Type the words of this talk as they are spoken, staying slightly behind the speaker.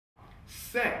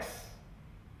sex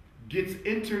gets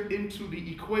entered into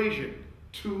the equation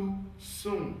too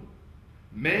soon.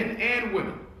 Men and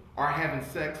women are having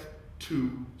sex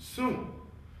too soon.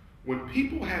 When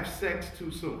people have sex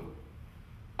too soon,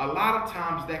 a lot of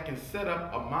times that can set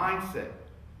up a mindset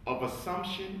of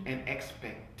assumption and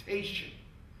expectation,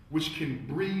 which can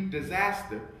breed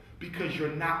disaster because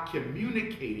you're not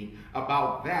communicating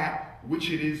about that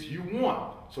which it is you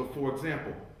want. So for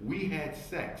example, we had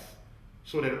sex,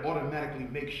 so that it automatically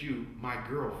makes you my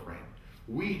girlfriend.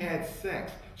 We had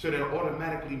sex, so that it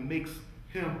automatically makes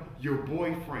him your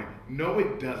boyfriend. No,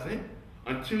 it doesn't,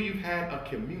 until you've had a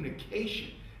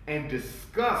communication and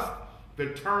discussed the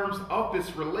terms of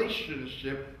this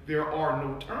relationship. There are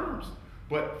no terms.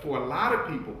 But for a lot of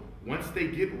people, once they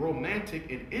get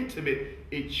romantic and intimate,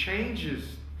 it changes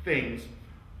things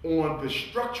on the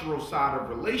structural side of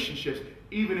relationships,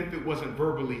 even if it wasn't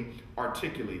verbally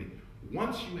articulated.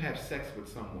 Once you have sex with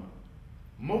someone,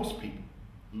 most people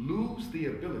lose the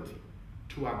ability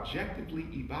to objectively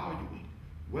evaluate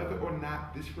whether or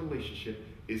not this relationship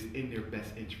is in their best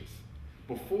interest.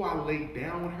 Before I laid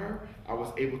down with her, I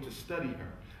was able to study her.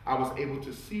 I was able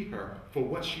to see her for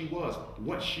what she was,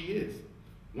 what she is.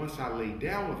 Once I laid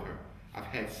down with her, I've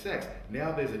had sex.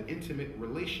 Now there's an intimate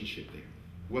relationship there.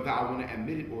 Whether I want to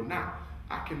admit it or not,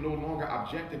 I can no longer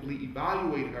objectively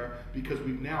evaluate her because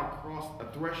we've now crossed a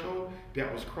threshold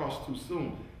that was crossed too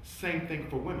soon. Same thing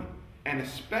for women, and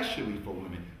especially for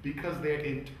women, because they're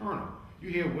internal. You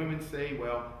hear women say,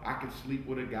 well, I can sleep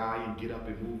with a guy and get up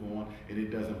and move on and it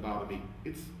doesn't bother me.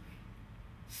 It's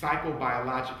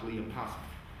psychobiologically impossible.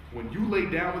 When you lay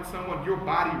down with someone, your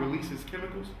body releases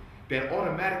chemicals that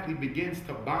automatically begins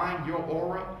to bind your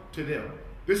aura to them.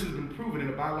 This has been proven in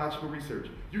the biological research.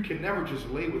 You can never just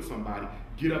lay with somebody,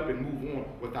 get up and move on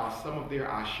without some of their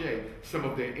ashe, some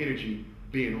of their energy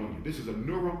being on you. This is a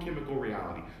neurochemical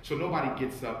reality. So nobody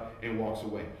gets up and walks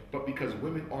away. But because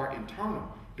women are internal,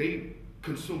 they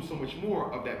consume so much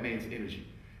more of that man's energy.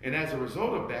 And as a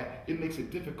result of that, it makes it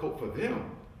difficult for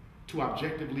them to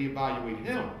objectively evaluate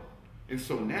him. And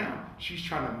so now she's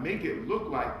trying to make it look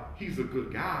like he's a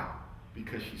good guy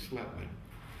because she slept with him.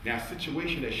 Now, a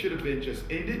situation that should have been just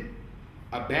ended,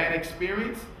 a bad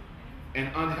experience, an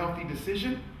unhealthy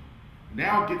decision,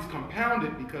 now gets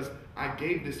compounded because I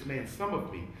gave this man some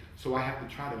of me, so I have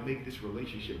to try to make this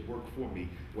relationship work for me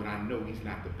when I know he's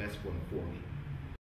not the best one for me.